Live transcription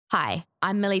Hi,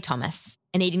 I'm Millie Thomas,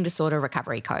 an eating disorder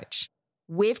recovery coach.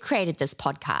 We've created this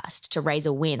podcast to raise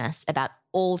awareness about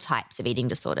all types of eating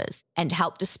disorders and to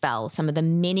help dispel some of the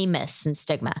many myths and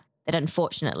stigma that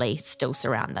unfortunately still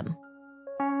surround them.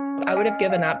 I would have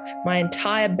given up my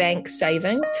entire bank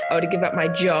savings. I would have given up my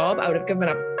job. I would have given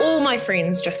up all my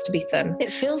friends just to be thin.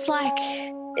 It feels like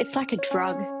it's like a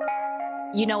drug.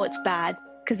 You know it's bad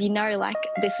because you know like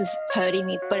this is hurting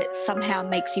me, but it somehow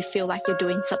makes you feel like you're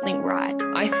doing something right.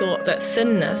 I thought that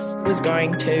thinness was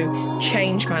going to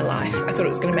change my life. I thought it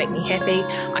was going to make me happy.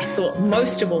 I thought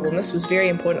most of all, and this was very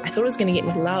important, I thought it was going to get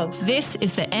me love. This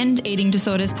is the End Eating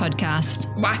Disorders podcast.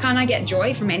 Why can't I get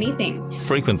joy from anything?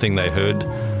 Frequent thing they heard,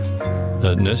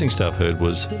 the nursing staff heard,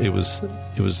 was it was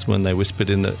when they whispered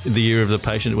in the ear of the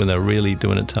patient when they're really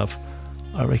doing it tough.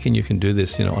 I reckon you can do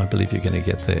this. I believe you're going to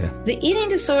get there. The eating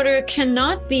disorder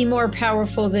cannot be more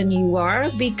powerful than you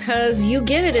are because you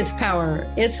give it its power.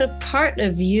 It's a part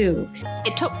of you.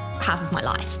 It took half of my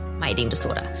life, my eating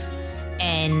disorder,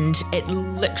 and it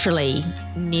literally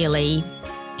nearly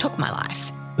took my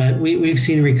life. But we've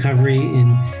seen recovery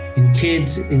in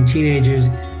kids, in teenagers,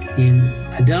 in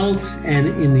adults, and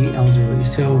in the elderly.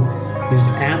 So there's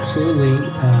absolutely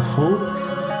hope.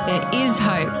 There is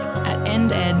hope at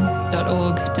ended.org.au.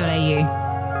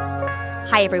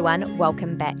 Hi everyone,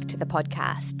 welcome back to the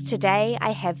podcast. Today I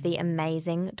have the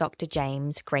amazing Dr.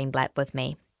 James Greenblatt with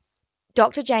me.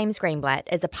 Dr. James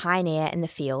Greenblatt is a pioneer in the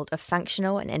field of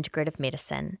functional and integrative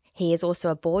medicine. He is also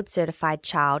a board-certified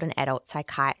child and adult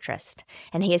psychiatrist,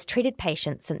 and he has treated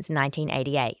patients since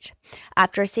 1988.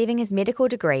 After receiving his medical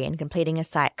degree and completing a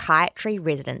psychiatry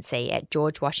residency at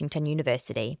George Washington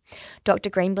University, Dr.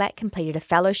 Greenblatt completed a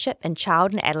fellowship in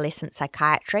child and adolescent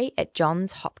psychiatry at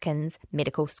Johns Hopkins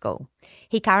Medical School.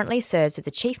 He currently serves as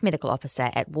the Chief Medical Officer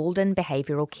at Walden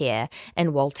Behavioral Care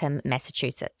in Waltham,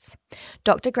 Massachusetts.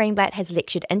 Dr. Greenblatt has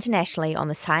lectured internationally on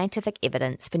the scientific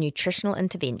evidence for nutritional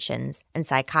interventions in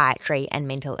psychiatry and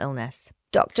mental illness.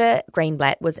 Dr.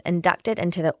 Greenblatt was inducted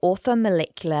into the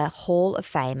Orthomolecular Hall of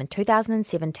Fame in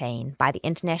 2017 by the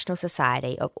International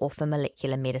Society of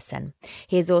Orthomolecular Medicine.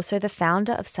 He is also the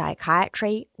founder of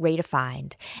Psychiatry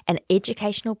Redefined, an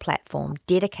educational platform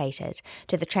dedicated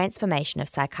to the transformation of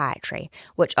psychiatry,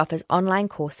 which offers online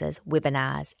courses,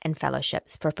 webinars, and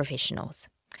fellowships for professionals.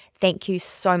 Thank you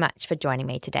so much for joining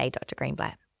me today, Dr.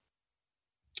 Greenblatt.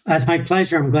 It's my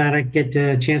pleasure. I'm glad I get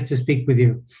the chance to speak with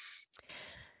you.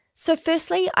 So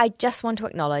firstly, I just want to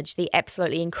acknowledge the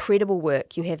absolutely incredible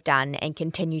work you have done and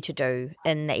continue to do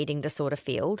in the eating disorder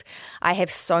field. I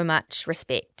have so much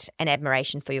respect and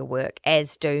admiration for your work,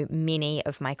 as do many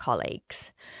of my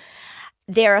colleagues.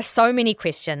 There are so many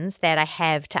questions that I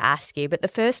have to ask you, but the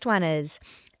first one is,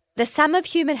 the sum of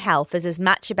human health is as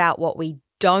much about what we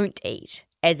don't eat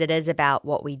as it is about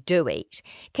what we do eat.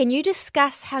 Can you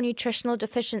discuss how nutritional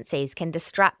deficiencies can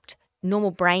disrupt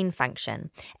normal brain function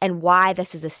and why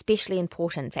this is especially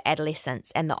important for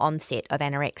adolescents and the onset of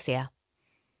anorexia?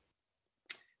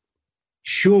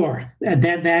 Sure.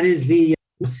 That is the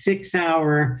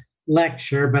 6-hour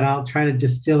lecture, but I'll try to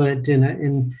distill it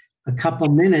in a couple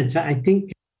minutes. I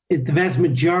think the vast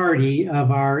majority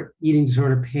of our eating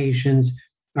disorder patients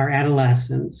are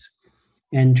adolescents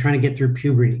and trying to get through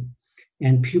puberty.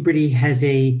 And puberty has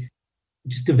a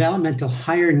just developmental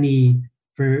higher need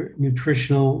for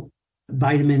nutritional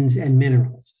vitamins and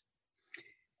minerals.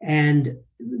 And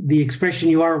the expression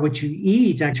 "you are what you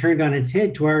eat" I turned on its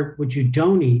head to "are what you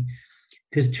don't eat,"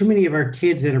 because too many of our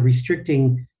kids that are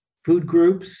restricting food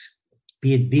groups,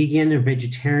 be it vegan or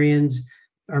vegetarians,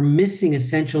 are missing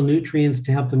essential nutrients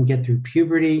to help them get through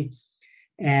puberty.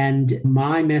 And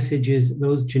my message is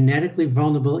those genetically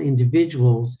vulnerable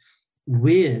individuals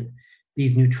with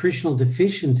these nutritional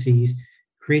deficiencies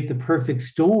create the perfect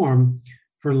storm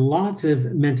for lots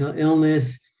of mental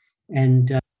illness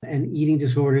and eating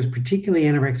disorders, particularly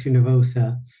anorexia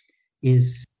nervosa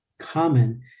is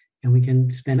common. And we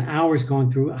can spend hours going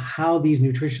through how these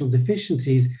nutritional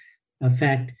deficiencies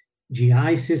affect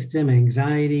GI system,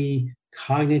 anxiety,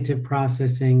 cognitive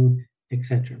processing,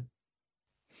 etc.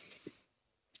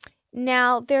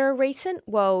 Now, there are recent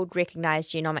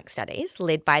world-recognised genomic studies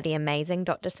led by the amazing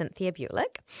Dr. Cynthia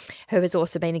Bulick, who has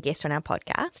also been a guest on our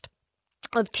podcast,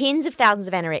 of tens of thousands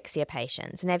of anorexia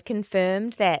patients, and they've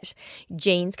confirmed that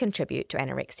genes contribute to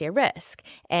anorexia risk,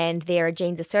 and there are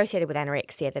genes associated with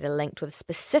anorexia that are linked with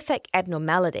specific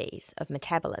abnormalities of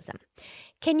metabolism.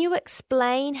 Can you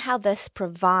explain how this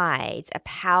provides a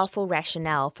powerful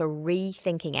rationale for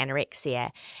rethinking anorexia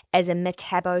as a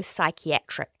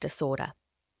metabopsychiatric disorder?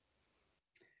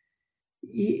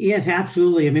 Yes,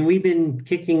 absolutely. I mean, we've been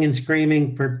kicking and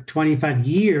screaming for 25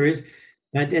 years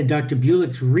Dr.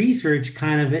 Bulick's research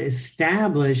kind of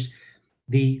established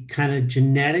the kind of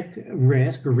genetic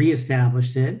risk, or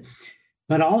reestablished it.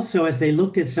 But also, as they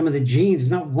looked at some of the genes,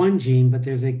 it's not one gene, but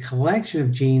there's a collection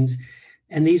of genes,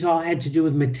 and these all had to do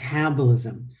with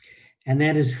metabolism. And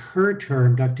that is her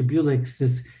term, Dr. Bulick's,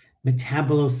 this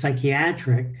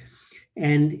metabolo-psychiatric.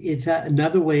 And it's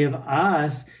another way of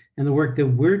us and the work that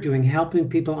we're doing, helping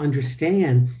people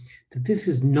understand that this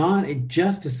is not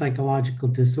just a psychological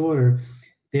disorder.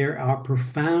 There are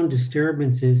profound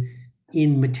disturbances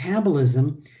in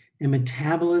metabolism, and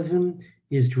metabolism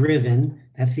is driven,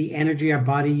 that's the energy our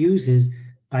body uses,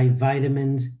 by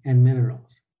vitamins and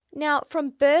minerals. Now,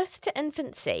 from birth to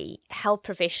infancy, health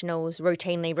professionals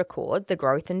routinely record the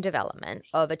growth and development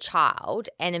of a child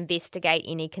and investigate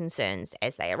any concerns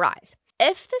as they arise.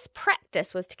 If this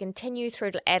practice was to continue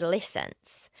through to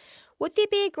adolescence, would there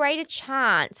be a greater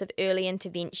chance of early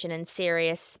intervention in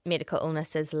serious medical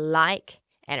illnesses like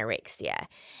anorexia?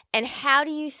 And how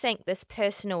do you think this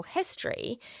personal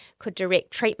history could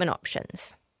direct treatment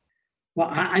options? Well,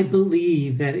 I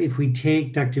believe that if we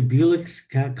take Dr. Bulick's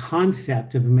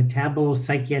concept of a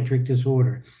metabolo-psychiatric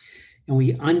disorder and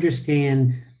we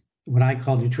understand what I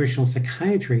call nutritional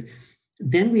psychiatry,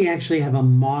 then we actually have a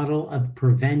model of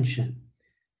prevention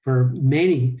for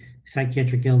many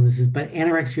psychiatric illnesses, but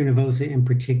anorexia nervosa in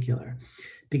particular.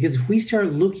 Because if we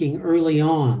start looking early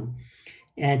on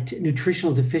at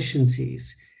nutritional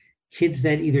deficiencies, kids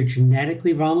that either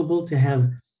genetically vulnerable to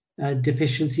have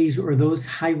deficiencies, or those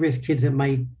high-risk kids that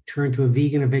might turn to a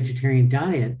vegan or vegetarian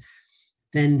diet,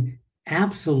 then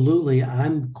absolutely,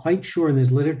 I'm quite sure, and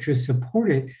there's literature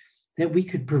supported, that we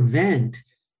could prevent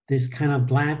this kind of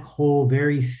black hole,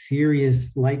 very serious,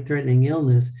 life-threatening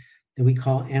illness that we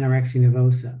call anorexia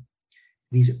nervosa.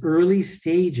 These early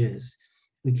stages,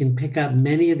 we can pick up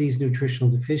many of these nutritional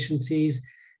deficiencies.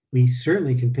 We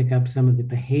certainly can pick up some of the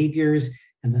behaviors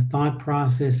and the thought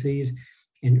processes,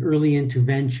 and early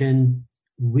intervention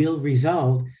will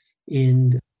result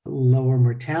in lower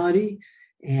mortality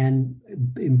and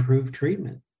improved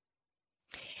treatment.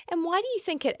 And why do you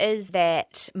think it is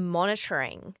that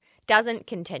monitoring doesn't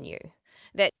continue,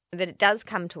 that it does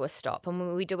come to a stop? And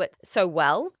when we do it so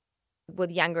well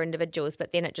with younger individuals,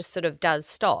 but then it just sort of does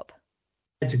stop?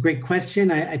 That's a great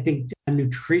question. I think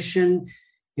nutrition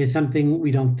is something we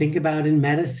don't think about in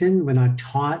medicine. We're not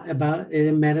taught about it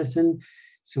in medicine.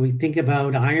 So we think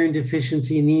about iron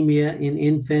deficiency anemia in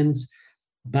infants,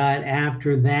 but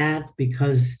after that,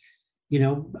 because,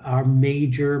 our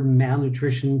major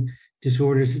malnutrition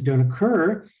disorders don't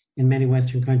occur in many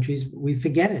Western countries, we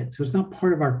forget it. So it's not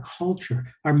part of our culture,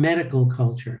 our medical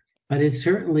culture, but it's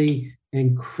certainly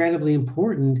incredibly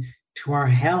important to our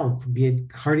health, be it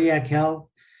cardiac health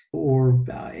or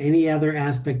any other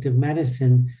aspect of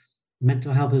medicine.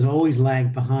 Mental health has always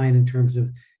lagged behind in terms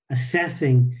of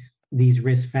assessing these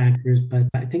risk factors, but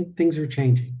I think things are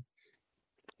changing.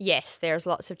 Yes, there's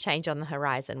lots of change on the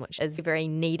horizon, which is very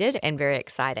needed and very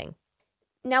exciting.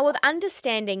 Now, with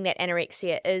understanding that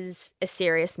anorexia is a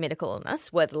serious medical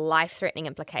illness with life-threatening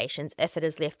implications if it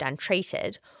is left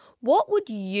untreated, what would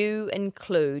you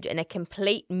include in a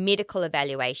complete medical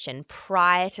evaluation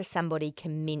prior to somebody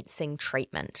commencing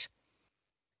treatment?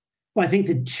 Well, I think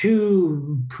the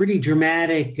two pretty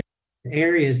dramatic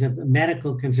areas of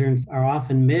medical concerns are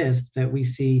often missed that we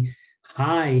see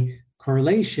high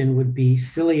correlation would be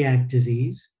celiac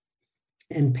disease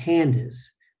and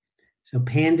PANDAS. So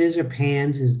PANDAS or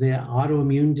PANS is the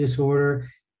autoimmune disorder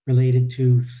related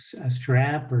to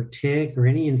strep or tick or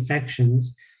any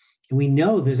infections. And we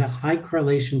know there's a high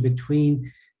correlation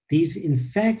between these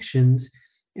infections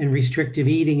and restrictive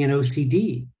eating and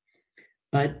OCD.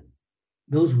 But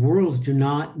those worlds do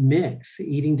not mix.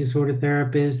 Eating disorder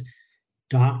therapists,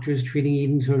 doctors treating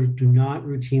eating disorders do not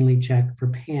routinely check for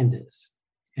PANDAS.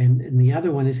 And the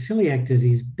other one is celiac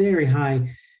disease, very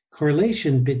high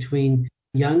correlation between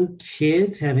young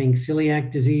kids having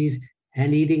celiac disease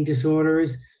and eating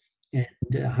disorders, and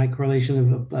a high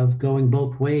correlation of going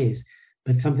both ways,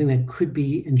 but something that could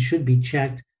be and should be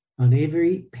checked on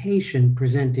every patient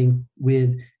presenting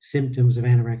with symptoms of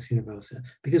anorexia nervosa,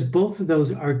 because both of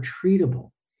those are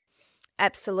treatable.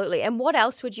 Absolutely. And what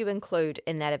else would you include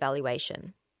in that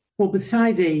evaluation? Well,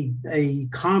 besides a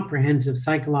comprehensive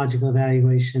psychological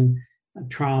evaluation,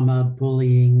 trauma,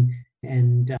 bullying,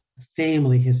 and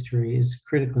family history is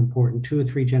critically important, 2 or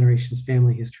 3 generations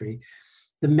family history.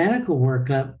 The medical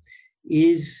workup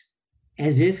is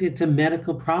as if it's a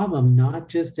medical problem, not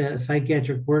just a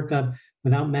psychiatric workup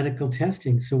without medical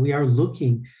testing. So we are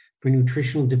looking for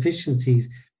nutritional deficiencies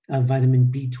of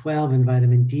vitamin B12 and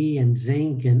vitamin D and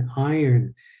zinc and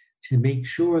iron to make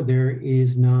sure there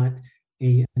is not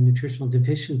a nutritional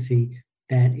deficiency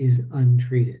that is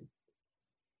untreated.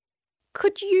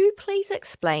 Could you please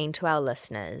explain to our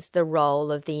listeners the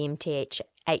role of the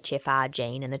MTHFR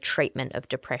gene in the treatment of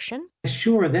depression?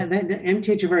 Sure. That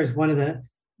MTHFR is one of the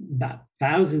about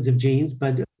thousands of genes,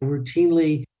 but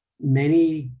routinely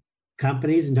many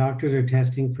companies and doctors are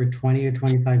testing for 20 or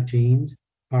 25 genes,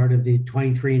 part of the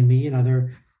 23andMe and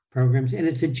other programs. And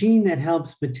it's a gene that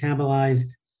helps metabolize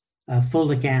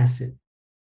folic acid.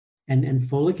 And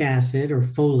folic acid, or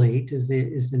folate is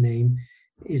the name,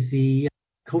 is the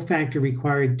cofactor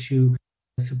required to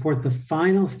support the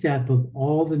final step of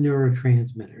all the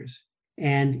neurotransmitters.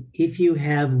 And if you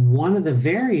have one of the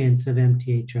variants of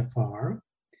MTHFR,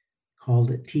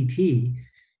 called TT,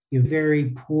 you have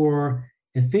very poor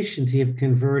efficiency of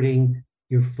converting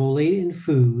your folate in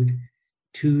food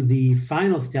to the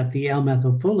final step, the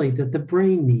L-methylfolate that the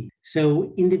brain needs.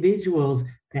 So individuals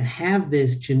that have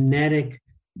this genetic,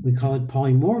 we call it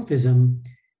polymorphism,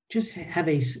 just have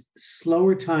a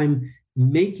slower time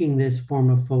making this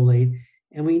form of folate.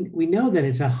 And we know that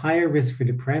it's a higher risk for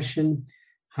depression,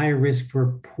 higher risk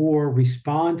for poor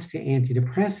response to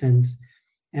antidepressants.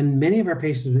 And many of our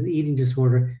patients with eating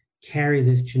disorder carry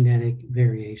this genetic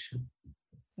variation.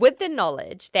 With the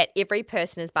knowledge that every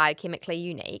person is biochemically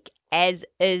unique, as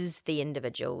is the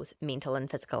individual's mental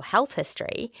and physical health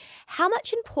history, how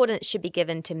much importance should be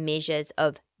given to measures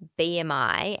of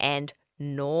BMI and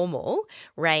normal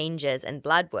ranges in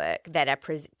blood work that are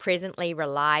presently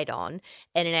relied on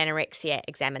in an anorexia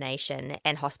examination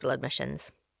and hospital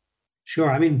admissions? Sure.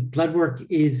 I mean, blood work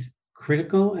is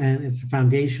critical, and it's the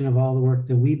foundation of all the work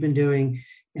that we've been doing.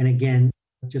 And again,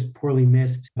 just poorly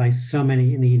missed by so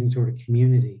many in the eating disorder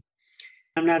community.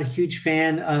 I'm not a huge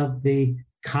fan of the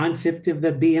concept of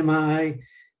the BMI.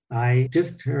 I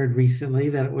just heard recently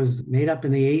that it was made up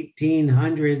in the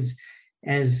 1800s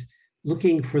as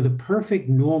looking for the perfect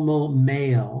normal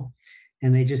male,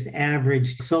 and they just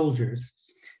averaged soldiers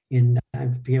in, I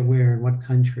forget where and what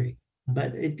country.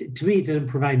 But to me, it doesn't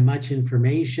provide much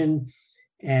information,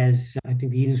 as I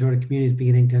think the eating disorder community is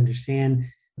beginning to understand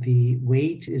the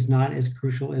weight is not as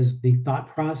crucial as the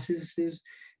thought processes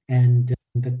and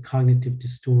the cognitive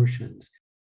distortions.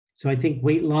 So I think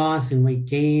weight loss and weight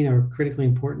gain are critically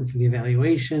important for the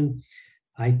evaluation.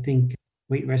 I think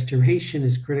weight restoration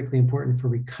is critically important for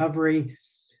recovery,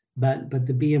 but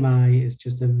the BMI is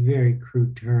just a very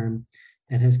crude term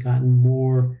that has gotten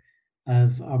more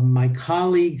of my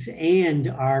colleagues and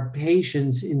our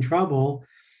patients in trouble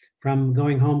from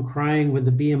going home crying with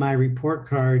the BMI report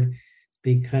card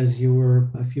because you were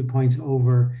a few points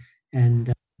over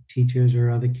and teachers or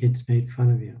other kids made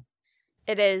fun of you.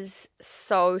 It is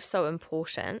so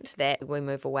important that we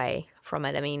move away from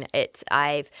it. I mean,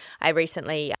 I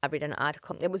recently read an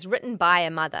article. It was written by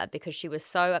a mother because she was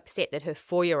so upset that her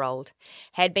 4-year-old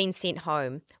had been sent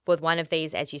home with one of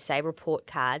these, as you say, report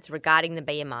cards regarding the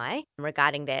BMI,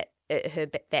 regarding that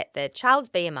the child's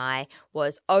BMI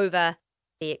was over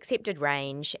the accepted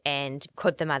range, and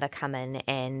could the mother come in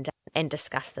and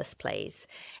discuss this, please?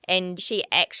 And she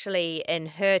actually, in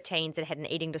her teens, had an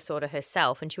eating disorder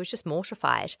herself, and she was just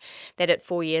mortified that at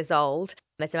 4 years old,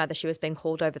 as a mother, she was being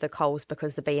hauled over the coals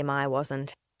because the BMI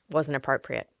wasn't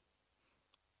appropriate.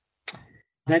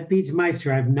 That beats my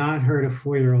story. I've not heard a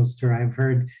 4-year-old story. I've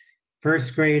heard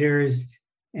first graders,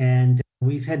 and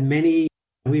we've had many.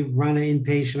 We run an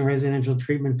inpatient residential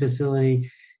treatment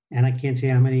facility, and I can't tell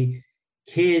you how many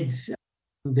kids,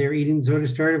 their eating disorder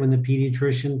started when the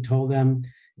pediatrician told them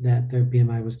that their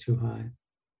BMI was too high.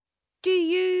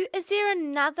 Is there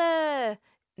another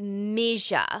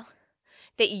measure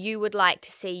that you would like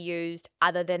to see used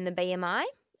other than the BMI?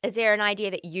 Is there an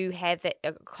idea that you have, that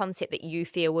a concept that you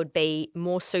feel would be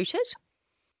more suited?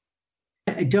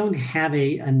 I don't have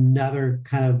another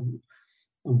kind of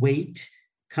weight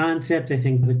concept. I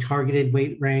think the targeted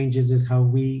weight ranges is how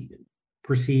we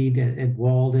proceed at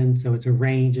Walden. So it's a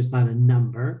range, it's not a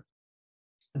number.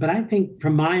 But I think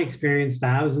from my experience,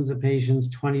 thousands of patients,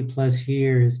 20 plus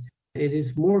years, it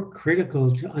is more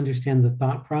critical to understand the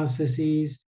thought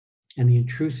processes and the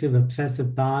intrusive,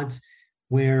 obsessive thoughts,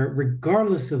 where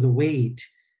regardless of the weight,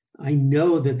 I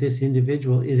know that this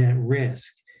individual is at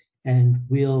risk and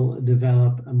will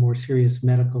develop a more serious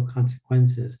medical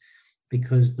consequences,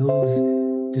 because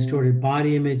those distorted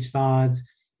body image thoughts,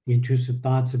 the intrusive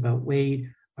thoughts about weight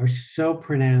are so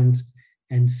pronounced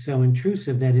and so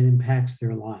intrusive that it impacts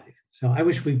their life. So I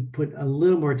wish we put a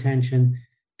little more attention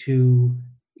to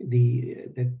the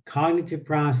cognitive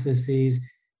processes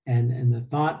and the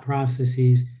thought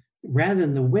processes rather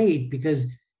than the weight, because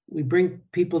we bring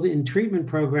people in treatment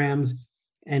programs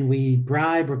and we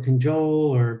bribe or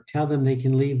cajole or tell them they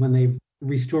can leave when they've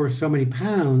restore so many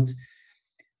pounds.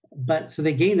 But so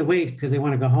they gain the weight because they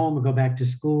want to go home or go back to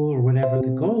school or whatever the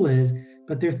goal is,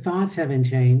 but their thoughts haven't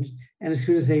changed. And as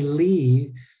soon as they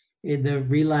leave, the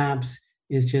relapse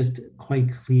is just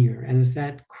quite clear. And it's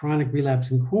that chronic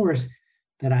relapsing course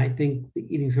that I think the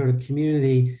eating disorder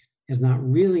community has not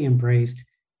really embraced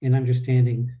in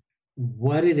understanding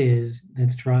what it is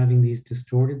that's driving these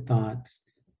distorted thoughts,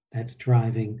 that's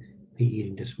driving the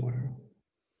eating disorder.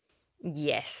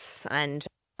 Yes, and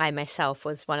I myself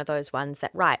was one of those ones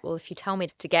that, right, well, if you tell me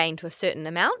to gain to a certain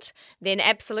amount, then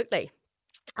absolutely,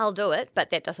 I'll do it.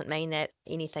 But that doesn't mean that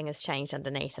anything has changed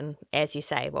underneath. And as you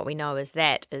say, what we know is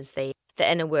that is the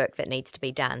inner work that needs to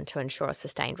be done to ensure a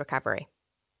sustained recovery.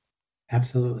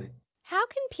 Absolutely. How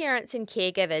can parents and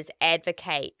caregivers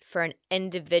advocate for an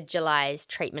individualized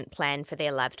treatment plan for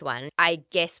their loved one? I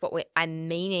guess what I'm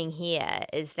meaning here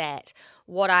is that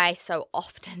what I so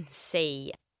often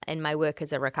see in my work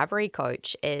as a recovery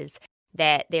coach is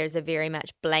that there's a very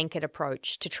much blanket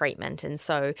approach to treatment. And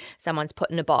so someone's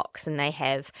put in a box and they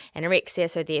have anorexia,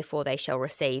 so therefore they shall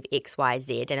receive X, Y,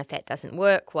 Z. And if that doesn't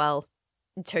work, well,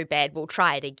 too bad, we'll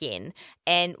try it again.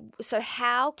 And so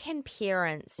how can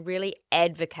parents really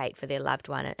advocate for their loved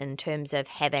one in terms of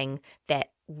having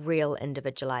that real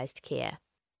individualized care?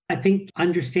 I think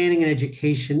understanding and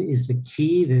education is the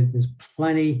key. There's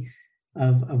plenty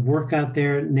of work out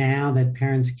there now that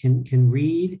parents can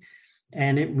read.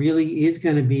 And it really is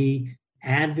going to be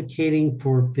advocating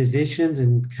for physicians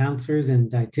and counselors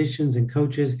and dietitians and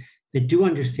coaches that do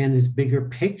understand this bigger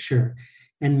picture,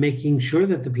 and making sure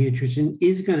that the pediatrician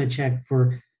is going to check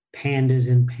for pandas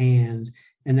and PANS,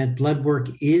 and that blood work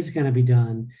is going to be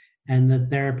done, and the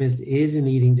therapist is an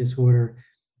eating disorder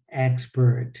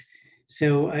expert.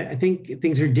 So I think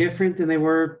things are different than they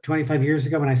were 25 years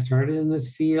ago when I started in this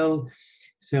field.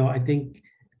 So I think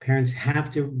parents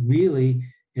have to really,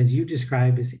 as you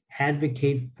described, is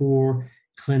advocate for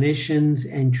clinicians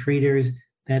and treaters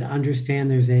that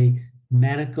understand there's a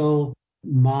medical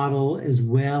model as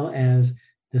well as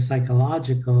the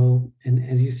psychological. And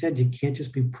as you said, you can't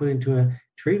just be put into a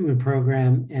treatment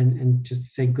program and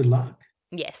just say good luck.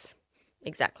 Yes,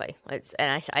 exactly.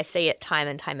 I see it time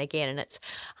and time again, and it's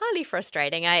highly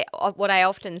frustrating. What I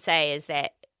often say is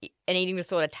that an eating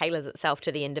disorder tailors itself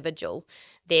to the individual.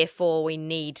 Therefore, we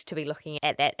need to be looking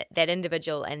at that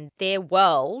individual and their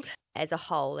world as a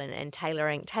whole, and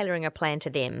tailoring a plan to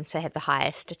them to have the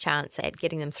highest chance at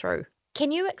getting them through.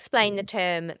 Can you explain the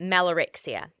term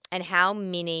malorexia and how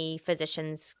many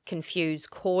physicians confuse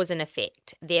cause and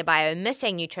effect, thereby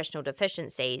omitting nutritional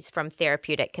deficiencies from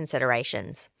therapeutic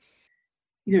considerations?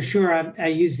 Sure. I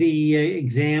use the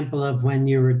example of when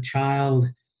you're a child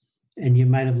and you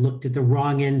might have looked at the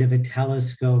wrong end of a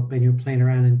telescope and you're playing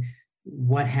around, and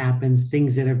what happens,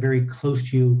 things that are very close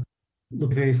to you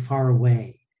look very far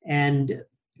away. And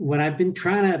what I've been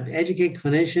trying to educate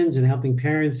clinicians and helping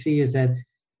parents see is that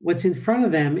what's in front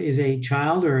of them is a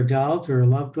child or adult or a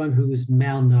loved one who is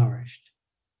malnourished.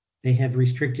 They have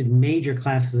restricted major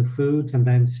classes of food,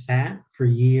 sometimes fat, for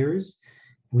years.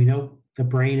 We know the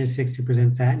brain is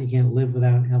 60% fat, and you can't live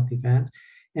without healthy fats,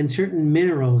 and certain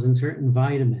minerals and certain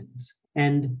vitamins.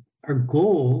 And our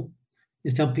goal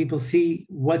is to help people see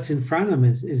what's in front of them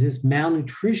is this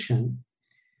malnutrition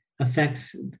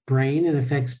affects the brain and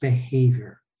affects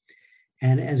behavior.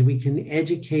 And as we can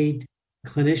educate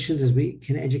clinicians, as we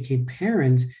can educate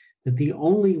parents, that the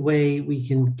only way we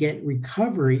can get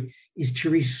recovery is to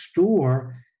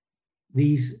restore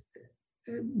these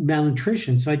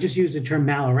malnutrition. So I just used the term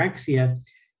malorexia,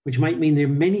 which might mean there are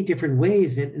many different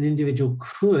ways that an individual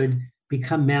could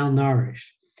become malnourished.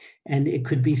 And it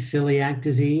could be celiac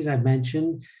disease, I've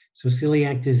mentioned. So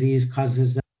celiac disease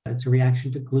causes, it's a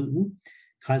reaction to gluten,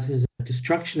 causes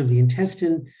destruction of the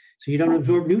intestine, so you don't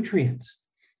absorb nutrients.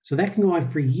 So that can go on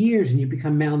for years, and you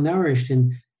become malnourished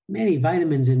in many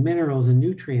vitamins and minerals and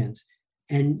nutrients.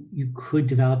 And you could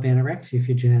develop anorexia if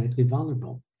you're genetically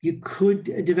vulnerable. You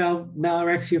could develop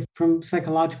malorexia from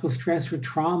psychological stress or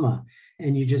trauma,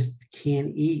 and you just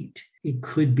can't eat. It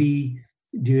could be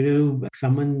due to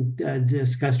someone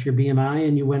discussed your BMI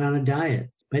and you went on a diet.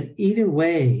 But either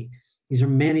way, these are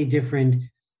many different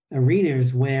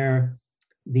arenas where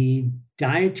the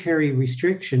dietary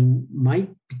restriction might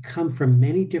come from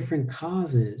many different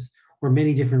causes or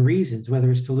many different reasons, whether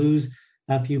it's to lose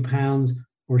a few pounds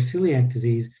or celiac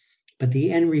disease. But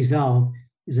the end result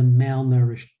is a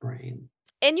malnourished brain.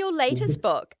 In your latest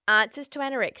book, Answers to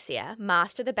Anorexia,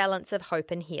 Master the Balance of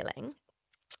Hope and Healing,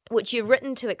 which you've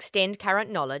written to extend current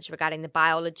knowledge regarding the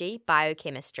biology,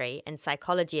 biochemistry, and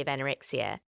psychology of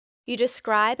anorexia, You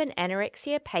describe an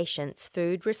anorexia patient's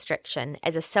food restriction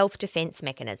as a self-defense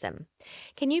mechanism.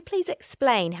 Can you please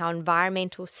explain how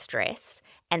environmental stress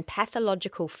and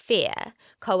pathological fear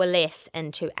coalesce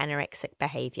into anorexic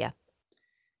behavior?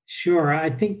 Sure. I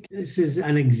think this is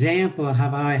an example of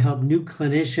how I help new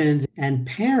clinicians and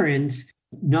parents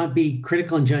not be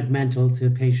critical and judgmental to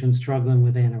patients struggling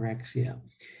with anorexia.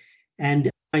 And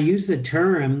I use the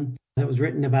term that was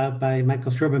written about by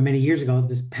Michael Strober many years ago,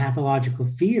 this pathological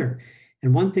fear.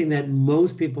 And one thing that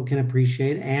most people can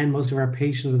appreciate, and most of our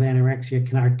patients with anorexia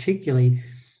can articulate,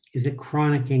 is the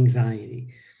chronic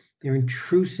anxiety. They're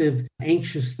intrusive,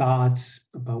 anxious thoughts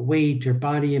about weight or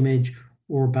body image,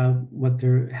 or about what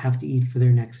they have to eat for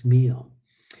their next meal.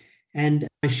 And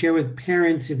I share with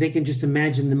parents, if they can just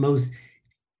imagine the most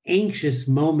anxious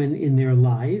moment in their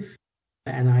life,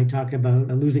 and I talk about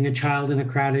losing a child in a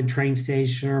crowded train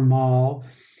station or mall,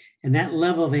 and that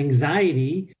level of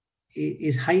anxiety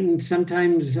is heightened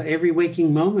sometimes every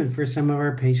waking moment for some of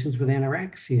our patients with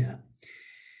anorexia.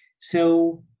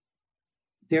 So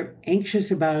they're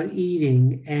anxious about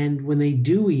eating, and when they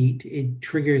do eat, it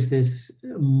triggers this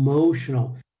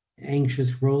emotional,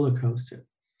 anxious roller coaster.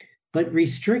 But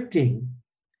restricting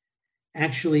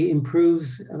actually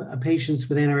improves a patient's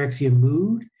with anorexia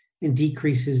mood and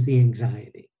decreases the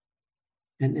anxiety.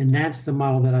 And that's the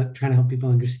model that I'm trying to help people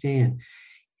understand.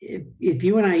 If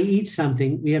you and I eat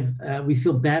something, we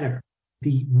feel better.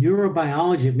 The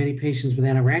neurobiology of many patients with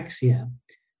anorexia,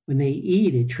 when they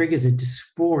eat, it triggers a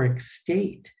dysphoric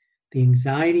state. The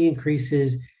anxiety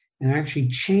increases, and there are actually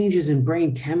changes in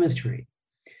brain chemistry.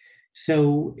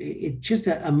 So it's just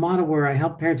a model where I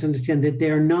help parents understand that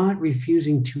they're not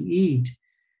refusing to eat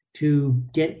to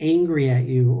get angry at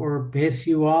you or piss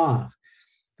you off.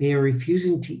 They are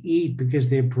refusing to eat because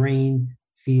their brain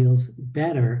feels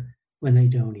better when they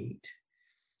don't eat.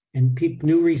 And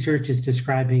new research is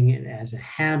describing it as a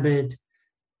habit.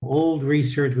 Old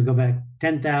research would go back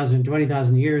 10,000,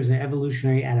 20,000 years, an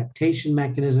evolutionary adaptation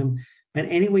mechanism. But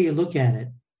any way you look at it,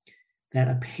 that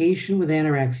a patient with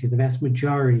anorexia, the vast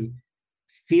majority,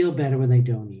 feel better when they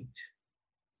don't eat.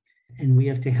 And we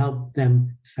have to help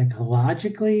them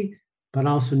psychologically, but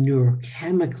also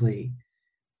neurochemically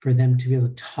for them to be able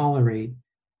to tolerate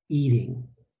eating.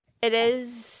 It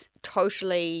is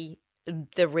totally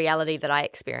the reality that I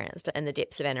experienced in the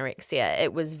depths of anorexia.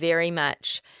 It was very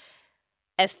much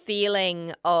a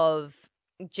feeling of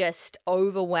just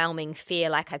overwhelming fear,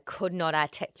 like I could not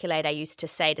articulate. I used to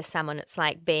say to someone, it's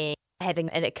like having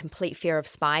a complete fear of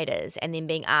spiders and then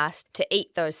being asked to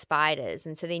eat those spiders.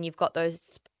 And so then you've got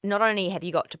those, not only have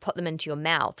you got to put them into your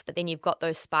mouth, but then you've got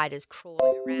those spiders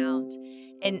crawling around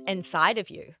inside of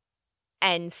you.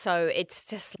 And so it's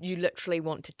just, you literally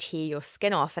want to tear your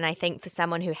skin off. And I think for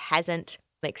someone who hasn't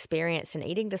experienced an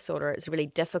eating disorder, it's really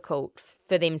difficult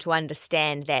for them to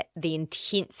understand that the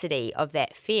intensity of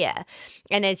that fear.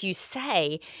 And as you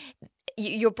say,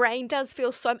 your brain does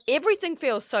feel everything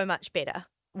feels so much better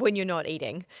when you're not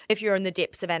eating, if you're in the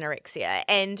depths of anorexia.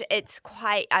 And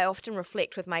I often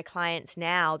reflect with my clients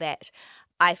now that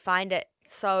I find it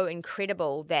so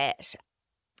incredible that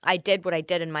I did what I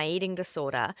did in my eating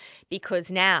disorder,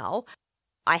 because now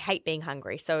I hate being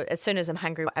hungry. So as soon as I'm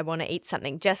hungry, I want to eat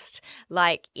something, just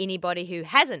like anybody who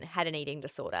hasn't had an eating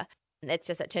disorder. It's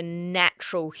just such a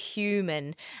natural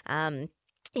human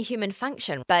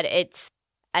function.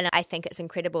 And I think it's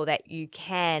incredible that you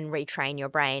can retrain your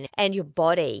brain and your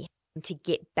body to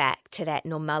get back to that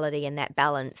normality and that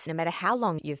balance. No matter how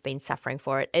long you've been suffering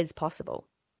for, it is possible.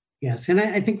 Yes. And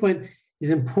I think what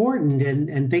is important,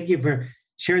 and thank you for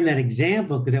sharing that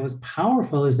example, because that was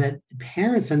powerful, is that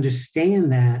parents understand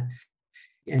that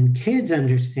and kids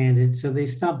understand it, so they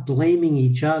stop blaming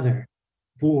each other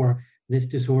for this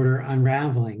disorder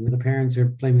unraveling. The parents are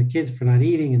blaming the kids for not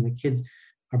eating, and the kids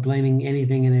are blaming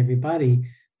anything and everybody.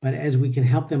 But as we can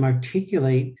help them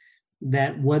articulate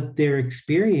that what they're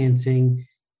experiencing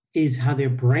is how their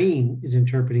brain is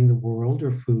interpreting the world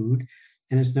or food,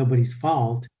 and it's nobody's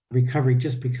fault, recovery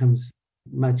just becomes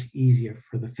much easier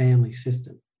for the family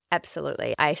system.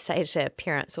 Absolutely. I say to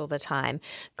parents all the time,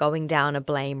 going down a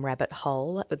blame rabbit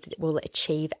hole will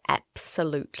achieve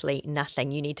absolutely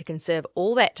nothing. You need to conserve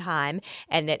all that time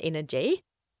and that energy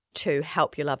to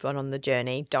help your loved one on the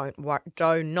journey.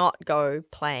 Do not go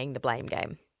playing the blame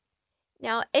game.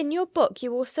 Now, in your book,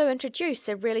 you also introduce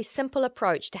a really simple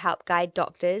approach to help guide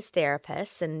doctors,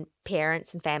 therapists, and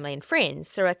parents and family and friends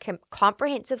through a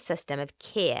comprehensive system of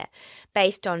care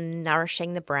based on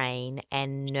nourishing the brain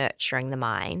and nurturing the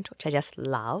mind, which I just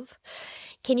love.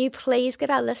 Can you please give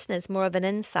our listeners more of an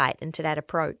insight into that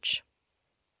approach?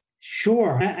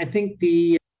 Sure. I think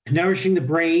the Nourishing the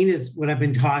brain is what I've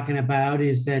been talking about,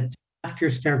 is that after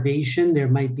starvation, there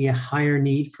might be a higher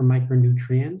need for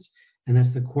micronutrients. And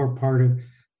that's the core part of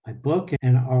my book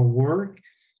and our work.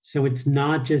 So it's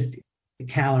not just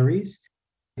calories.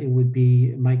 It would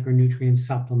be micronutrient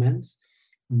supplements,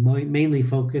 mainly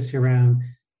focused around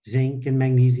zinc and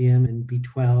magnesium and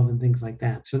B12 and things like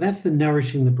that. So that's the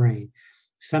nourishing the brain.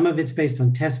 Some of it's based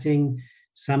on testing.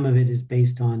 Some of it is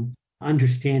based on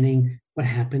understanding what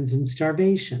happens in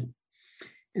starvation.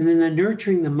 And then the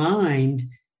nurturing the mind,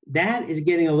 that is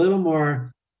getting a little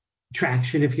more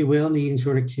traction, if you will, in the eating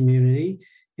disorder community.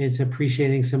 It's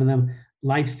appreciating some of them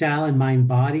lifestyle and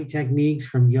mind-body techniques,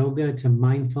 from yoga to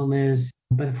mindfulness.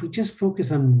 But if we just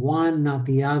focus on one, not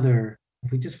the other,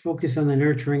 if we just focus on the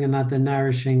nurturing and not the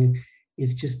nourishing,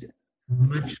 it's just a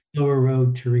much slower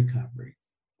road to recovery.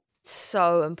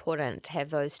 So important to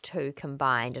have those two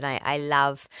combined. And I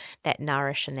love that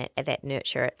nourish and that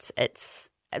nurture. It's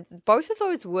both of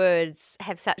those words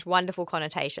have such wonderful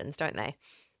connotations, don't they?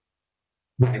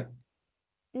 Right.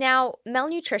 Now,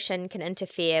 malnutrition can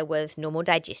interfere with normal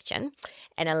digestion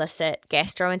and elicit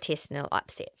gastrointestinal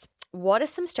upsets. What are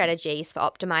some strategies for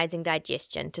optimizing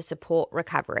digestion to support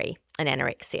recovery in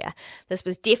anorexia? This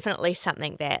was definitely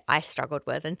something that I struggled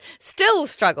with and still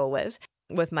struggle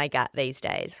with my gut these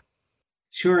days.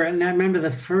 Sure. And I remember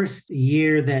the first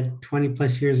year that 20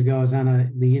 plus years ago, I was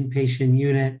on the inpatient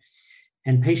unit,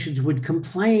 and patients would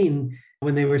complain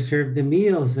when they were served the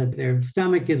meals that their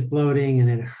stomach is bloating and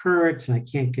it hurts and I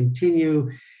can't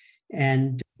continue.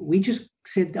 And we just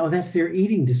said, oh, that's their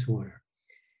eating disorder.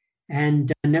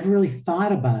 And I never really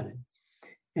thought about it.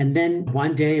 And then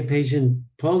one day a patient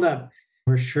pulled up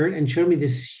her shirt and showed me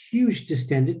this huge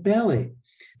distended belly.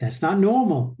 That's not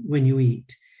normal when you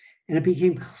eat. And it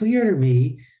became clear to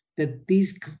me that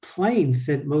these complaints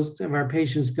that most of our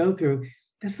patients go through,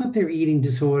 that's not their eating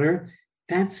disorder.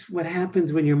 That's what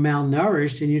happens when you're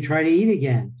malnourished and you try to eat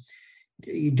again.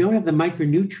 You don't have the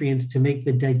micronutrients to make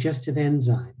the digestive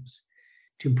enzymes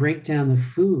to break down the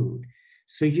food.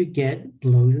 So you get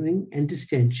bloating and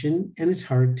distension, and it's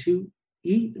hard to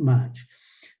eat much.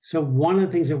 So one of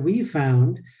the things that we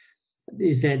found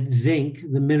is that zinc,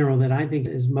 the mineral that I think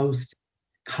is most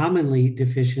commonly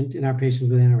deficient in our patients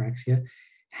with anorexia,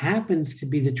 happens to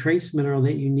be the trace mineral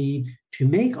that you need to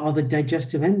make all the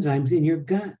digestive enzymes in your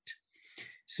gut.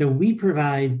 So we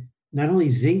provide not only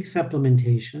zinc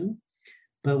supplementation,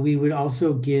 but we would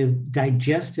also give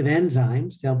digestive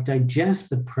enzymes to help digest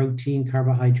the protein,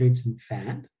 carbohydrates, and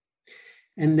fat,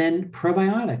 and then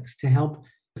probiotics to help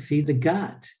feed the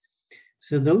gut.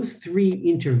 So those three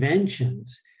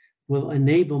interventions will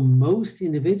enable most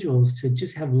individuals to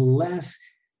just have less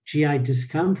GI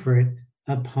discomfort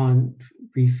upon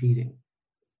refeeding.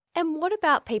 And what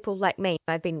about people like me?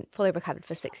 I've been fully recovered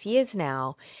for 6 years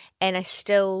now, and I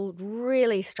still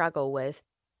really struggle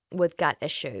with gut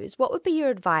issues. What would be your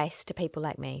advice to people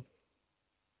like me?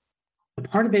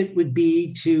 Part of it would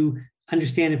be to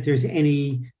understand if there's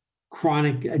any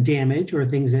chronic damage or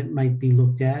things that might be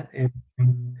looked at,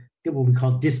 what we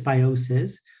call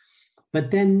dysbiosis,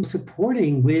 but then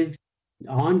supporting with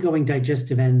ongoing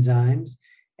digestive enzymes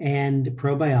and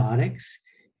probiotics,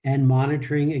 and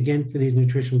monitoring, again, for these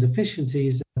nutritional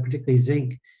deficiencies, particularly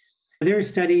zinc. There are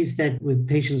studies that with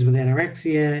patients with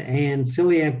anorexia and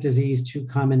celiac disease, two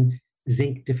common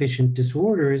zinc deficient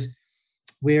disorders,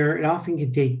 where it often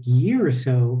can take a year or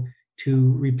so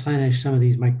to replenish some of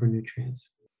these micronutrients.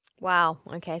 Wow.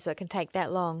 Okay. So it can take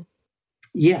that long.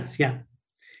 Yes. Yeah.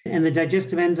 And the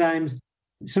digestive enzymes,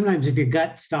 sometimes if your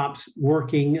gut stops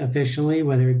working efficiently,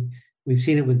 whether we've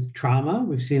seen it with trauma,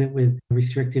 we've seen it with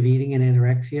restrictive eating and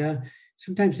anorexia,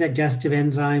 sometimes digestive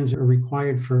enzymes are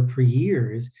required for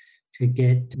years to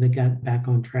get the gut back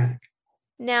on track.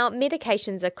 Now,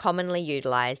 medications are commonly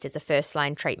utilized as a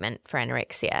first-line treatment for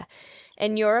anorexia.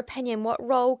 In your opinion, what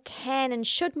role can and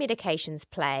should medications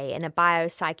play in a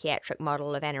biopsychiatric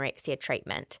model of anorexia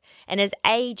treatment? And is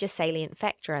age a salient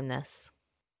factor in this?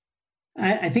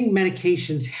 I think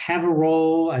medications have a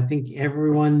role. I think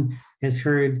everyone has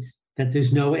heard that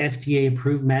there's no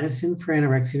FDA-approved medicine for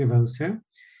anorexia nervosa.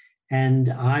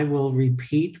 And I will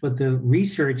repeat what the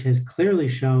research has clearly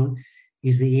shown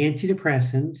is the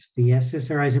antidepressants, the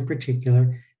SSRIs in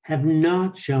particular, have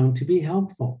not shown to be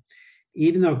helpful.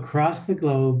 Even though across the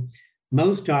globe,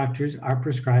 most doctors are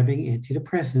prescribing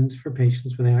antidepressants for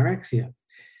patients with anorexia.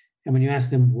 And when you ask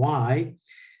them why,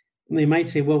 they might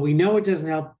say, well, we know it doesn't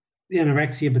help the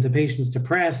anorexia, but the patient's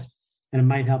depressed and it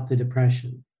might help the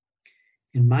depression.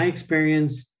 In my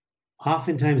experience,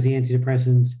 oftentimes the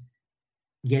antidepressants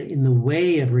get in the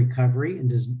way of recovery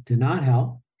and do not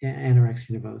help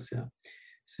anorexia nervosa.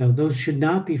 So those should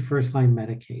not be first-line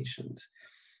medications.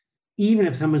 Even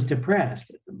if someone's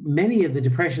depressed, many of the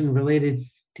depression related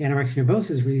to anorexia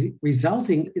nervosa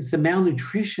resulting, it's the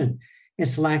malnutrition,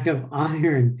 it's lack of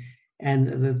iron and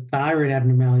the thyroid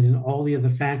abnormalities and all the other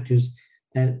factors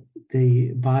that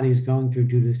the body is going through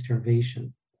due to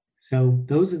starvation. So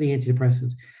those are the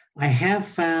antidepressants. I have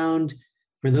found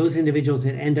for those individuals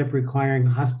that end up requiring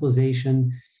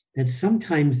hospitalization that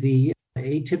sometimes the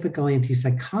atypical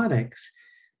antipsychotics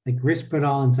like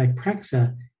Risperdal and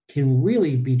Zyprexa can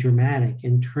really be dramatic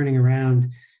in turning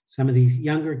around some of these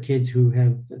younger kids who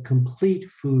have complete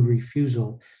food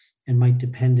refusal and might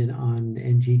depend on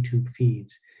NG tube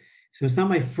feeds. So it's not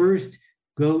my first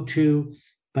go-to,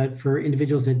 but for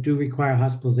individuals that do require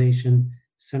hospitalization,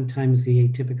 sometimes the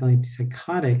atypical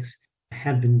antipsychotics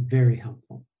have been very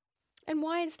helpful. And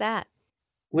why is that?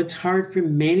 What's hard for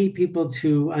many people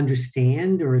to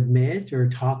understand or admit or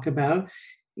talk about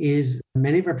is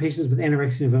many of our patients with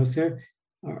anorexia nervosa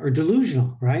are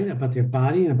delusional, right? About their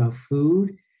body and about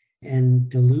food. And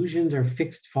delusions are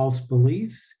fixed false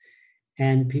beliefs.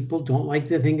 And people don't like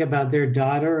to think about their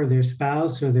daughter or their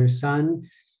spouse or their son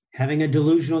having a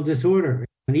delusional disorder.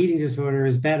 An eating disorder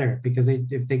is better because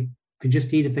if they could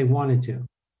just eat if they wanted to.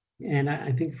 And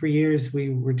I think for years we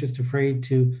were just afraid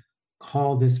to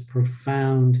call this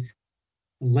profound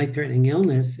life-threatening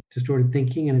illness distorted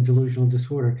thinking and a delusional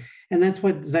disorder. And that's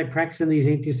what Zyprexa and these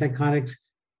antipsychotics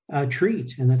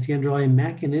treat. And that's the underlying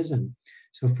mechanism.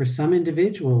 So for some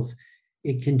individuals,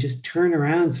 it can just turn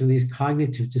around some of these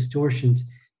cognitive distortions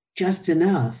just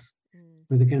enough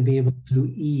where they're going to be able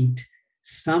to eat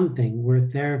something where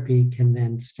therapy can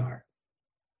then start.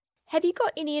 Have you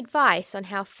got any advice on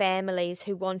how families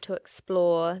who want to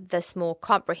explore this more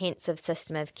comprehensive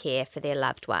system of care for their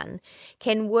loved one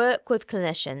can work with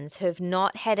clinicians who have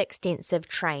not had extensive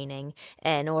training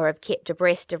in or have kept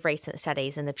abreast of recent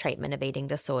studies in the treatment of eating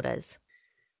disorders?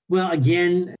 Well,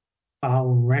 again,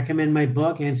 I'll recommend my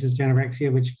book, Answers to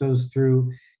Anorexia, which goes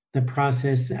through the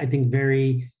process, I think,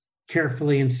 very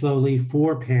carefully and slowly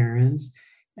for parents.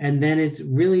 And then it's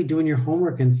really doing your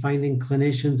homework and finding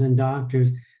clinicians and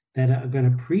doctors that are going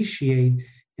to appreciate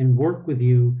and work with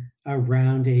you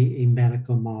around a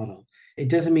medical model. It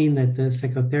doesn't mean that the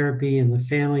psychotherapy and the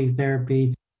family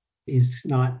therapy is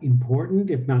not important,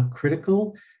 if not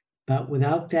critical, but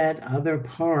without that other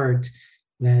part,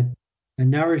 that the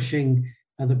nourishing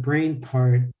of the brain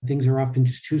part, things are often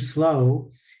just too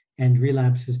slow and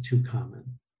relapse is too common.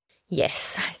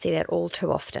 Yes, I see that all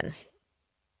too often.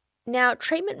 Now,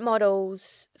 treatment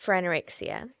models for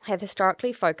anorexia have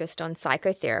historically focused on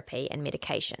psychotherapy and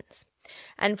medications.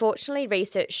 Unfortunately,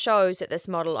 research shows that this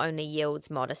model only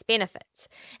yields modest benefits.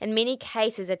 In many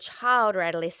cases, a child or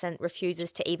adolescent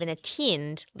refuses to even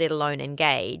attend, let alone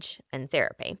engage, in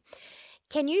therapy.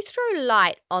 Can you throw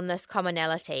light on this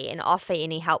commonality and offer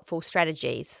any helpful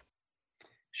strategies?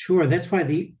 Sure. That's why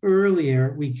the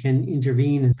earlier we can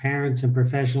intervene as parents and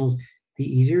professionals, the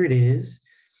easier it is.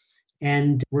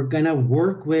 And we're going to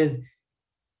work with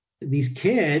these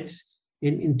kids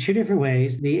in two different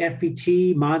ways. The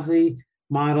FBT Maudsley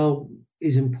model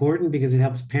is important because it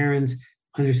helps parents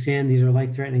understand these are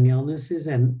life-threatening illnesses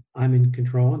and I'm in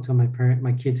control until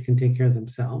my kids can take care of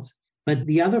themselves. But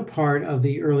the other part of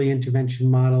the early intervention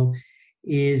model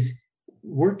is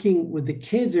working with the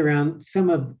kids around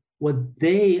some of what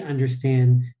they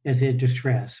understand as their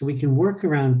distress. So we can work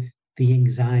around the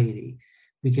anxiety.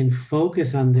 We can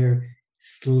focus on their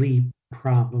sleep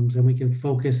problems and we can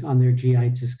focus on their GI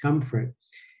discomfort.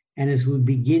 And as we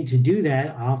begin to do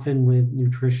that, often with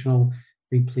nutritional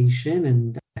repletion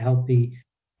and healthy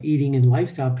eating and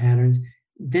lifestyle patterns,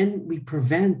 then we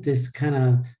prevent this kind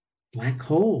of black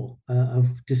hole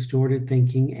of distorted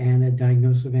thinking and a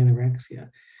diagnosis of anorexia.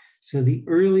 So the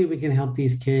earlier we can help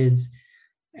these kids,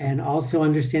 and also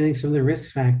understanding some of the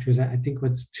risk factors. I think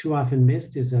what's too often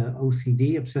missed is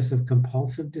OCD, obsessive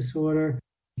compulsive disorder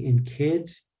in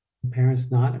kids.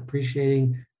 Parents not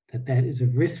appreciating that is a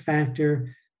risk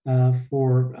factor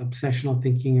for obsessional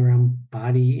thinking around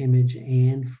body image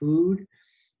and food.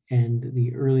 And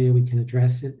the earlier we can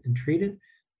address it and treat it,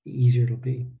 the easier it'll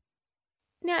be.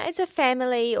 Now, as a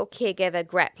family or caregiver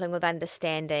grappling with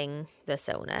understanding this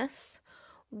illness,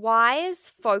 why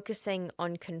is focusing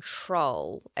on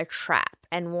control a trap?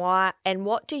 And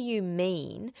what do you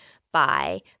mean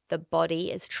by the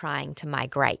body is trying to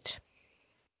migrate?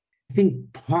 I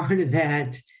think part of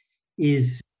that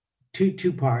is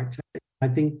two parts. I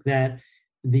think that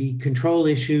the control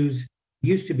issues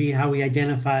used to be how we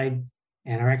identified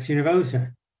anorexia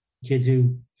nervosa, kids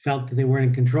who felt that they weren't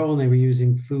in control and they were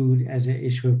using food as an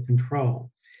issue of control.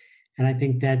 And I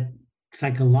think that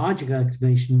psychological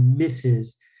explanation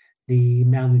misses the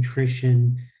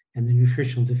malnutrition and the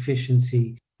nutritional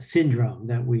deficiency syndrome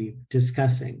that we're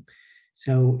discussing.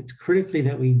 So it's critically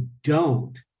that we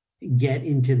don't get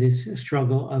into this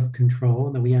struggle of control,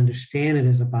 and that we understand it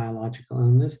as a biological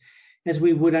illness, as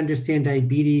we would understand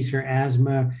diabetes or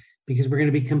asthma, because we're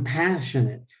going to be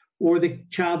compassionate, or the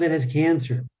child that has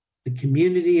cancer. The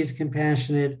community is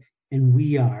compassionate, and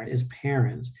we are as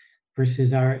parents,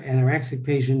 versus our anorexic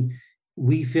patient.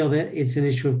 We feel that it's an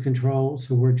issue of control,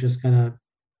 so we're just going to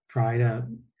try to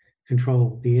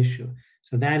control the issue.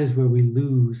 So that is where we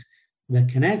lose the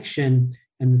connection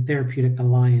and the therapeutic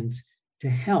alliance to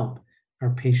help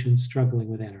our patients struggling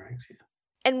with anorexia.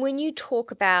 And when you talk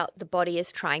about the body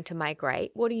is trying to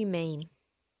migrate, what do you mean?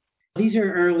 These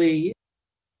are early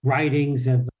writings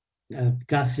of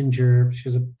Gussinger. She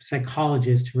was a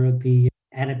psychologist who wrote the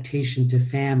Adaptation to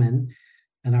Famine,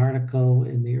 an article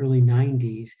in the early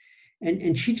 90s.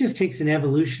 And she just takes an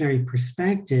evolutionary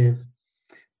perspective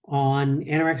on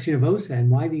anorexia nervosa and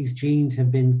why these genes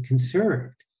have been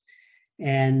conserved.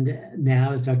 And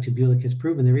now, as Dr. Bulick has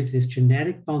proven, there is this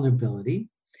genetic vulnerability,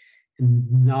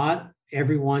 and not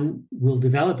everyone will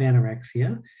develop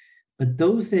anorexia, but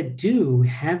those that do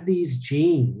have these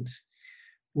genes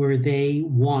where they,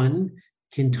 one,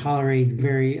 can tolerate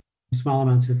very small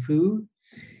amounts of food.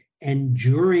 And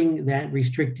during that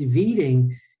restrictive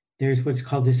eating, there's what's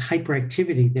called this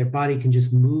hyperactivity. Their body can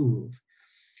just move.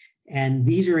 And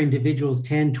these are individuals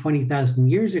 10, 20,000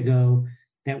 years ago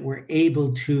that were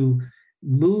able to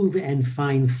move and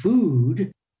find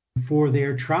food for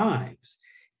their tribes.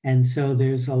 And so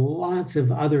there's lots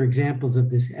of other examples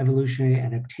of this evolutionary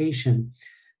adaptation,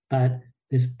 but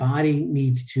this body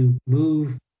needs to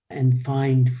move and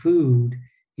find food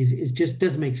is just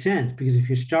doesn't make sense, because if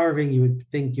you're starving, you would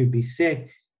think you'd be sick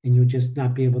and you would just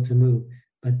not be able to move.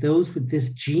 But those with this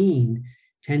gene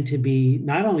tend to be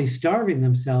not only starving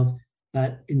themselves,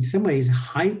 but in some ways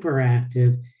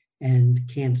hyperactive and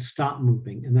can't stop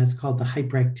moving. And that's called the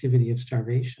hyperactivity of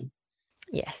starvation.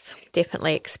 Yes,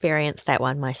 definitely experienced that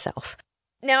one myself.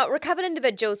 Now, recovered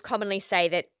individuals commonly say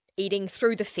that eating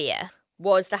through the fear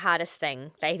was the hardest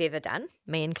thing they've ever done,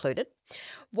 me included.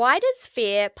 Why does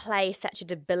fear play such a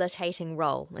debilitating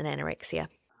role in anorexia?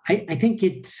 I think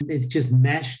it's just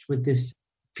meshed with this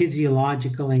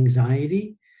physiological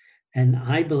anxiety. And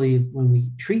I believe when we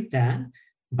treat that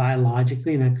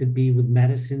biologically, and that could be with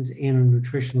medicines and or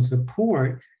nutritional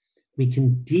support, we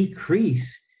can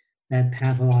decrease that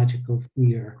pathological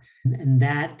fear. And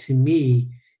that, to me,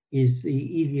 is the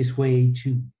easiest way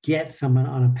to get someone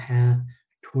on a path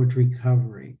towards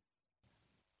recovery.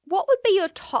 What would be your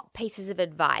top pieces of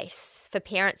advice for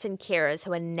parents and carers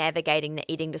who are navigating the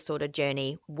eating disorder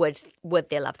journey with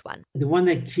their loved one? The one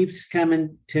that keeps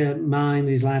coming to mind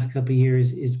these last couple of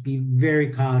years is be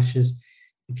very cautious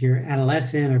if your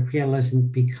adolescent or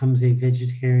pre-adolescent becomes a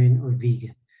vegetarian or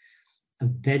vegan. A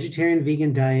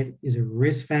vegetarian-vegan diet is a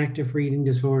risk factor for eating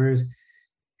disorders,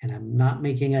 and I'm not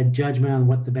making a judgment on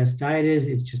what the best diet is.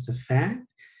 It's just a fact.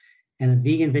 And a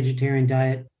vegan-vegetarian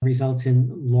diet results in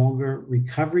longer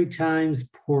recovery times,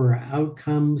 poorer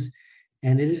outcomes,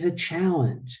 and it is a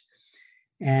challenge.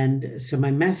 And so my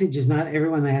message is not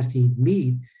everyone that has to eat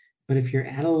meat, but if your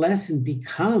adolescent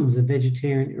becomes a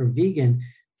vegetarian or vegan,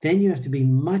 then you have to be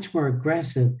much more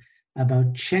aggressive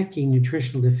about checking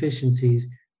nutritional deficiencies,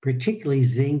 particularly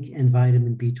zinc and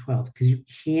vitamin B12, because you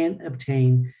can't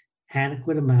obtain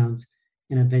adequate amounts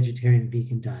in a vegetarian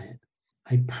vegan diet.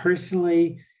 I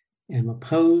personally am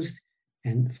opposed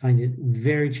and find it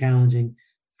very challenging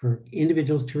for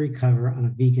individuals to recover on a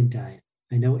vegan diet.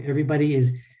 I know everybody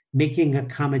is making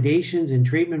accommodations and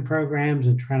treatment programs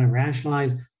and trying to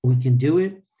rationalize we can do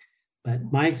it,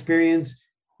 but my experience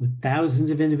with thousands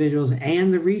of individuals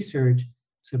and the research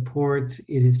supports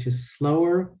it is just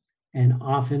slower, and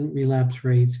often relapse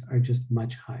rates are just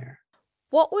much higher.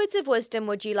 What words of wisdom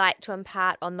would you like to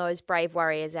impart on those brave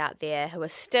warriors out there who are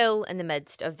still in the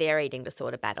midst of their eating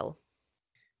disorder battle?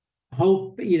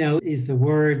 Hope, is the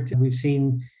word. We've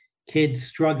seen kids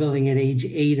struggling at age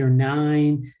 8 or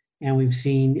 9, and we've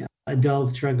seen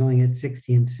adults struggling at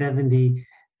 60 and 70,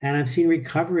 and I've seen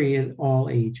recovery at all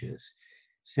ages.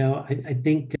 So I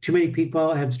think too many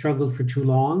people have struggled for too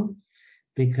long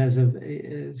because of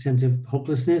a sense of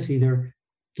hopelessness, either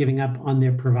giving up on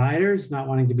their providers, not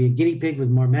wanting to be a guinea pig with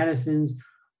more medicines,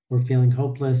 or feeling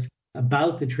hopeless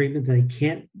about the treatment, that they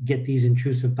can't get these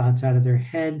intrusive thoughts out of their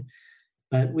head.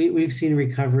 But we've seen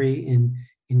recovery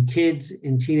in kids,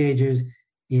 in teenagers,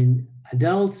 in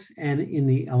adults, and in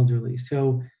the elderly.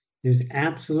 So there's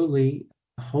absolutely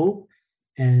hope.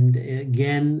 And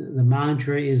again, the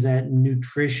mantra is that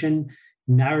nutrition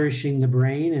nourishing the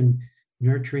brain and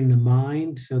nurturing the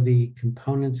mind. So the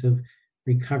components of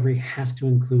recovery has to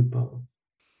include both.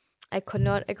 I could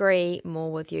not agree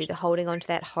more with you. The holding on to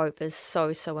that hope is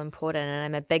so, so important. And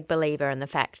I'm a big believer in the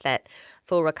fact that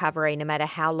full recovery, no matter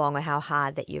how long or how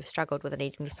hard that you've struggled with an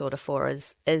eating disorder for,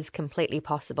 is completely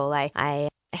possible. I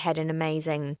had an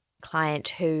amazing client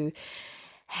who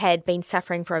had been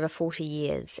suffering for over 40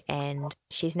 years, and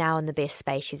she's now in the best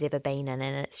space she's ever been in.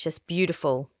 And it's just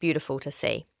beautiful, beautiful to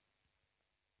see.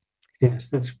 Yes,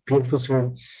 that's beautiful,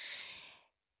 sir.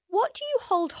 What do you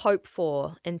hold hope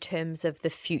for in terms of the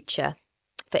future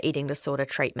for eating disorder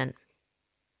treatment?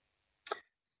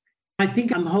 I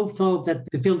think I'm hopeful that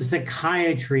the field of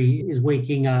psychiatry is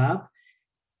waking up.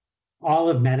 All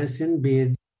of medicine, be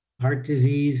it heart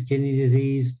disease, kidney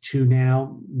disease, to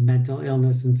now mental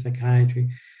illness and psychiatry.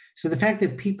 So the fact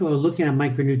that people are looking at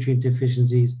micronutrient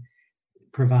deficiencies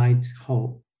provides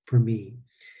hope for me.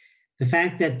 The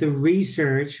fact that the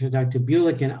research, Dr.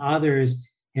 Bulick and others,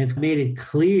 have made it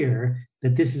clear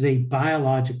that this is a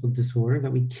biological disorder,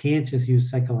 that we can't just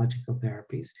use psychological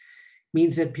therapies,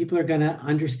 means that people are going to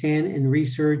understand and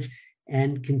research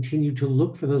and continue to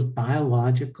look for those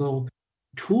biological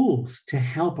tools to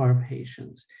help our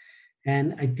patients.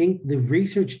 And I think the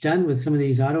research done with some of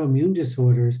these autoimmune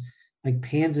disorders, like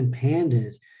PANS and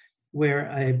PANDAS, where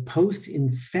a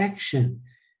post-infection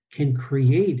can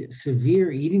create severe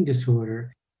eating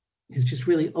disorder, has just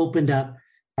really opened up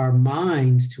our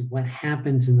minds to what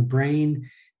happens in the brain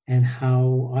and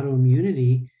how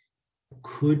autoimmunity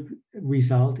could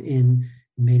result in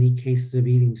many cases of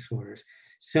eating disorders.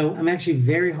 So I'm actually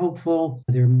very hopeful.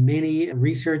 There are many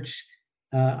research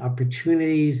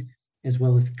opportunities as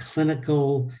well as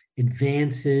clinical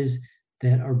advances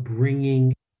that are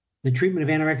bringing the treatment of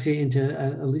anorexia into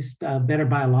at least a better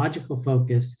biological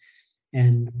focus,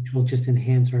 and which will just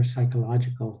enhance our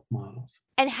psychological models.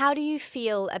 And how do you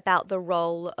feel about the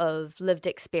role of lived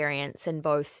experience in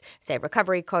both, say,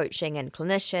 recovery coaching and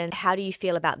clinician? How do you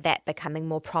feel about that becoming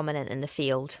more prominent in the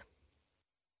field?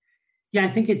 Yeah, I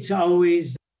think it's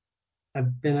always,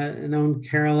 I've known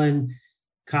Carolyn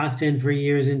Costin for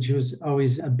years, and she was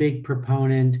always a big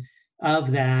proponent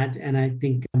of that. And I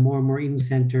think more and more eating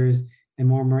centers and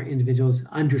more individuals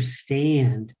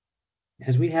understand,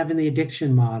 as we have in the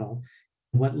addiction model,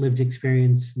 what lived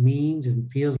experience means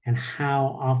and feels, and how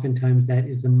oftentimes that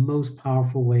is the most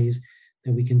powerful ways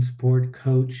that we can support,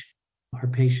 coach our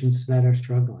patients that are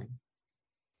struggling.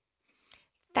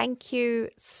 Thank you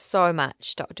so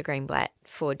much, Dr. Greenblatt,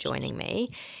 for joining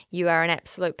me. You are an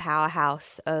absolute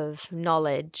powerhouse of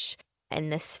knowledge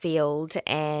in this field,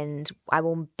 and I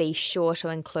will be sure to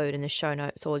include in the show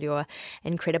notes all your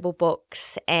incredible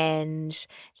books. And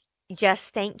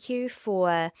just thank you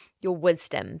for your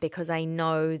wisdom, because I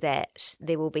know that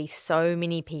there will be so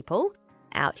many people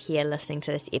out here listening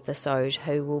to this episode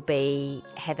who will be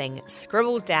having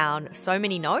scribbled down so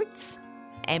many notes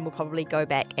and will probably go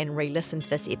back and re-listen to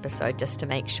this episode just to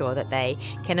make sure that they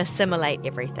can assimilate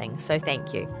everything. So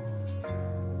thank you.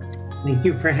 Thank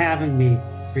you for having me.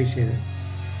 Appreciate it.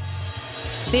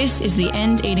 This is the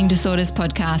End Eating Disorders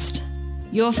podcast.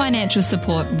 Your financial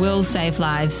support will save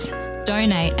lives.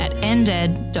 Donate at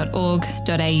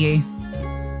ended.org.au.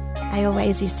 I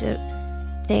always used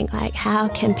to think, like, how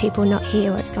can people not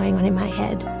hear what's going on in my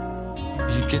head?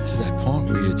 You get to that point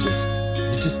where you just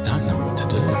don't know what to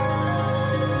do.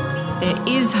 There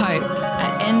is hope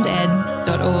at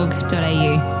ended.org.au.